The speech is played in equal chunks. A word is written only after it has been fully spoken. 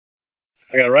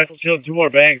I got a rifle shield, 2 more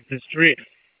bags. This tree.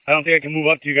 I don't think I can move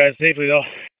up to you guys safely though.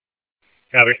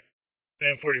 Copy.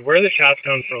 Sam 40. Where are the shots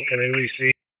coming from? Can anybody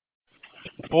see?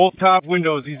 Both top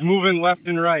windows. He's moving left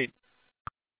and right.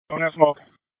 Don't have smoke.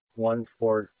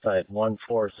 1-4 side.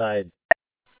 1-4 side.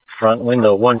 Front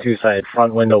window. 1-2 side.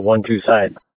 Front window. 1-2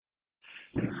 side.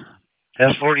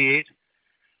 S48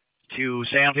 to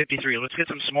Sam 53. Let's get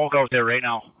some smoke out there right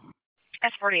now.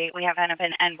 S48. We have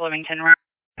Hennepin and Bloomington.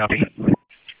 Copy.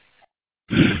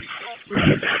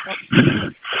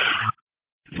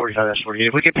 45 S48.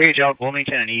 If we could page out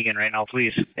Bloomington and Egan right now,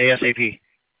 please. ASAP.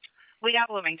 We got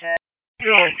Bloomington.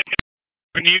 Yo,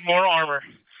 we need more armor.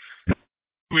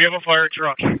 We have a fire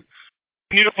truck. We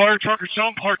need a fire truck or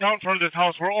something parked out in front of this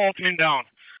house. We're all pinned down.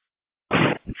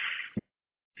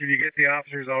 Can you get the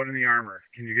officers out in the armor?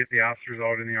 Can you get the officers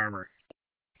out in the armor?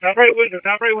 Top right window,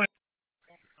 top right window.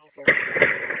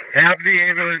 Have the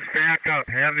ambulance back up.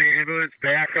 Have the ambulance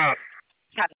back up.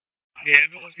 Copy. The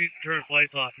ambulance needs to turn its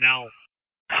lights off now.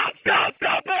 Stop,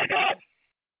 back up!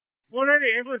 What are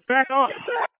the ambulance back off?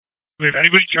 If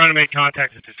anybody's trying to make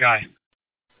contact with this guy.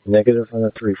 Negative on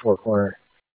the 3-4 corner.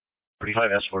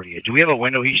 45 S48. Do we have a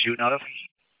window he's shooting out of?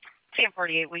 Sam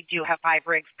 48. We do have 5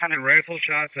 rigs coming. Rifle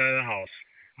shots out of the house.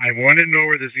 I want to know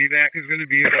where this evac is going to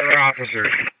be for our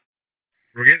officers.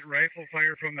 We're getting rifle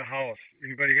fire from the house.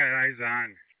 Anybody got eyes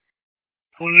on?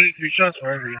 193 shots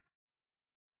fired.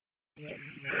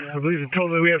 I believe in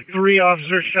total we have 3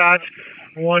 officer shots,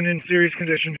 1 in serious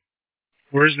condition.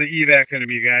 Where's the evac going to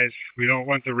be, guys? We don't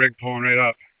want the rig pulling right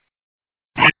up.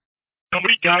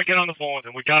 Somebody got to get on the phone with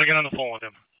him. We got to get on the phone with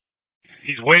him.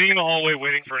 He's waiting in the hallway,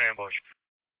 waiting for an ambush.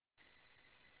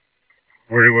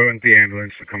 Where do we want the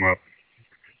ambulance to come up?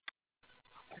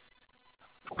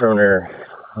 Perimeter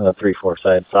on the 3-4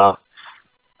 side. Saw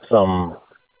some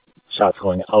shots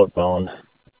going outbound.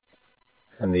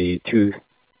 And the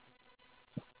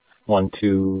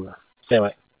 1-2,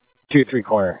 2-3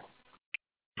 corner.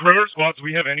 Perimeter squads, do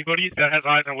we have anybody that has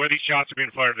eyes on where these shots are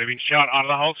being fired? They're being shot out of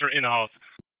the house or in the house?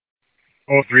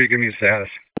 03, give me a status.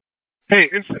 Hey,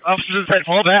 officers inside,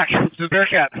 fall back. This is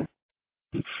Bearcat.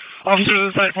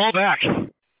 Officers inside, fall back.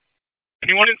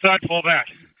 Anyone inside, fall back.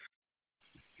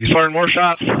 He's firing more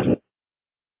shots.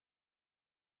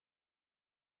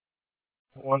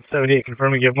 178,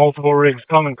 confirming you have multiple rigs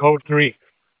coming, code 3.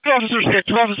 2 officers hit,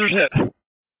 2 officers hit.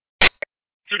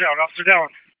 Officer down, officer down.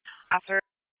 Officer.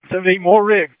 78 more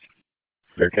rigs.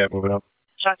 Bearcat moving up.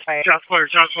 Shots fired. Shots fired,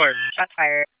 shots fired. Shots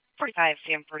fired. 45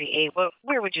 Sam 48.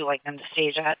 Where would you like them to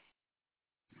stage at?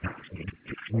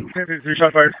 3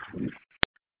 shots fired.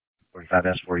 45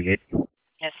 S48.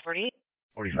 S48.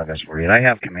 45 S48. I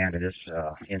have command of this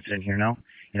incident here now.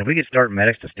 And if we could start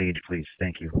medics to stage, please.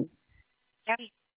 Thank you. Copy.